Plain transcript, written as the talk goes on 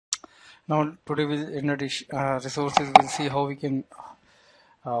Now today we'll in addition resources we'll see how we can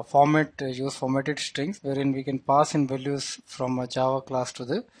use formatted strings wherein we can pass in values from a Java class to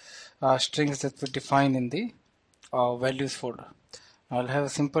the strings that we define in the values folder. I'll have a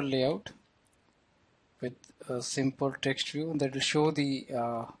simple layout with a simple text view that will show the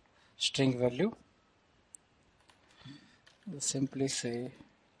string value. We'll simply say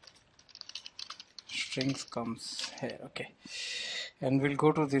strings comes here, okay, and we'll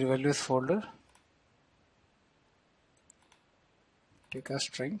go to the values folder, take a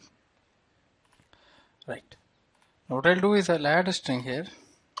string. Right, now what I'll do is I'll add a string here,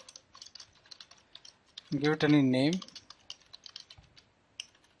 give it any name,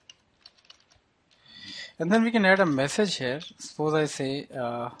 and then we can add a message here. Suppose I say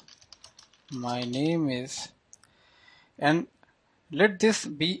my name is, and let this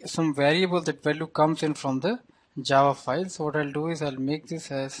be some variable that value comes in from the Java file. So what I'll do is I'll make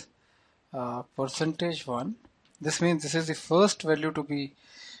this as %1. This means this is the first value to be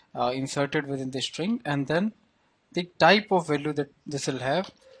inserted within the string, and then the type of value that this will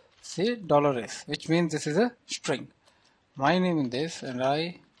have, say $s, which means this is a string. My name in this, and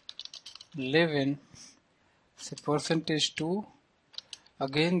I live in, say %2.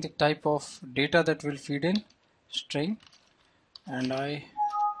 Again, the type of data that will feed in, string, and I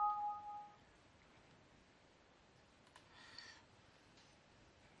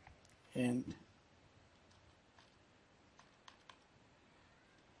and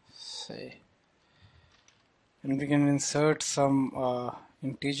say, and we can insert some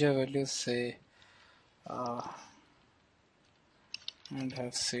integer values, say and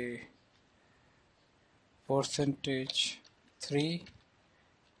have say %3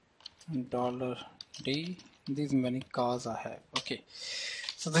 $d. These many cars I have. Okay,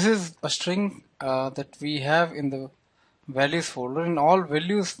 so this is a string that we have in the values folder, and all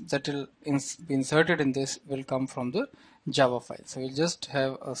values that will be inserted in this will come from the Java file. So we'll just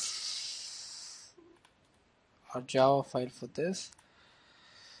have a Java file for this.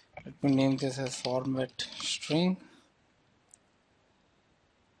 Let me name this as format string.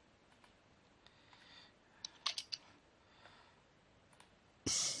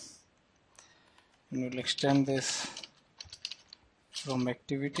 And we'll extend this from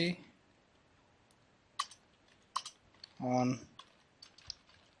activity on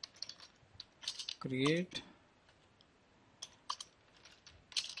create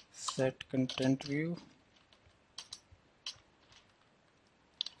set content view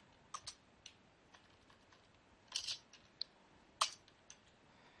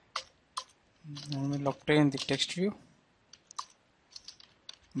and we'll obtain the text view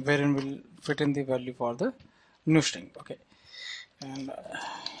wherein we'll fit in the value for the new string. Okay, and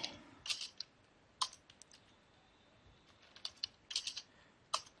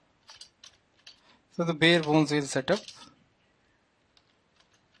so the bare bones is set up.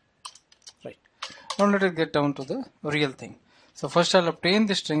 Right, now let us get down to the real thing. So first I'll obtain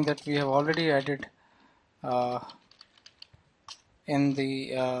the string that we have already added in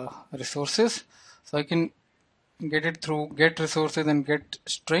the resources. So I can get it through get resources and get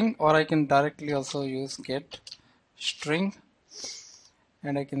string, or I can directly also use get string,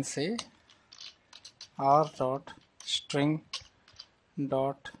 and I can say r dot string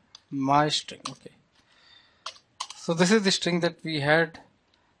dot my string. Okay, so this is the string that we had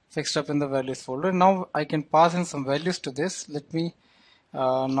fixed up in the values folder. Now I can pass in some values to this. Let me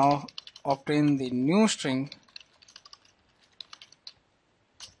now obtain the new string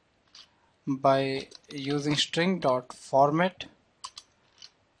by using string dot format,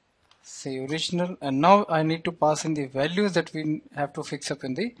 say original, and now I need to pass in the values that we have to fix up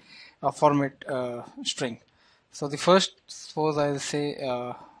in the format string. So the first, suppose I'll say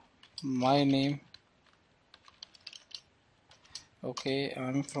my name, okay,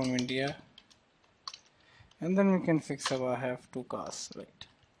 I'm from India, and then we can fix up I have 2 cars, right,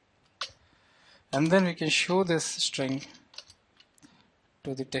 and then we can show this string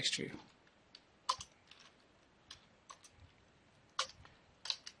to the text view.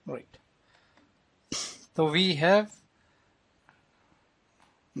 Right, so we have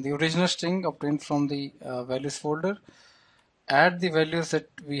the original string obtained from the values folder, add the values that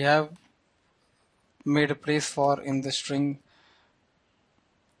we have made a place for in the string.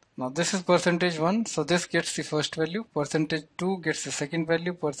 Now this is %1, so this gets the first value, %2 gets the second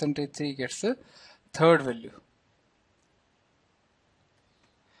value, %3 gets the third value.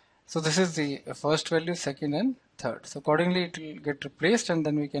 So this is the first value, second and third. So accordingly it will get replaced, and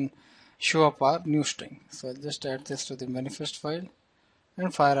then we can show up our new string. So I'll just add this to the manifest file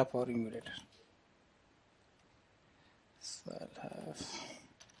and fire up our emulator. So I'll have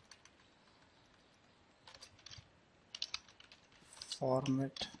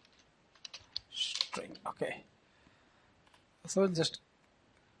format string. Okay, so just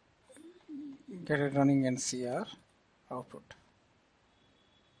get it running and see our output.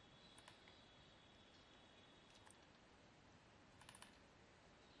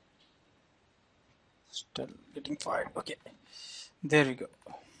 Still getting fired. Okay, there we go.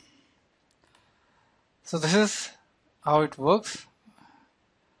 So this is how it works.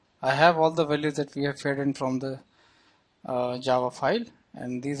 I have all the values that we have fed in from the Java file,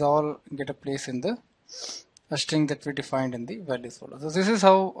 and these all get a place in the string that we defined in the values folder. So this is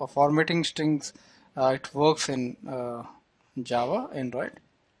how formatting strings it works in Java Android.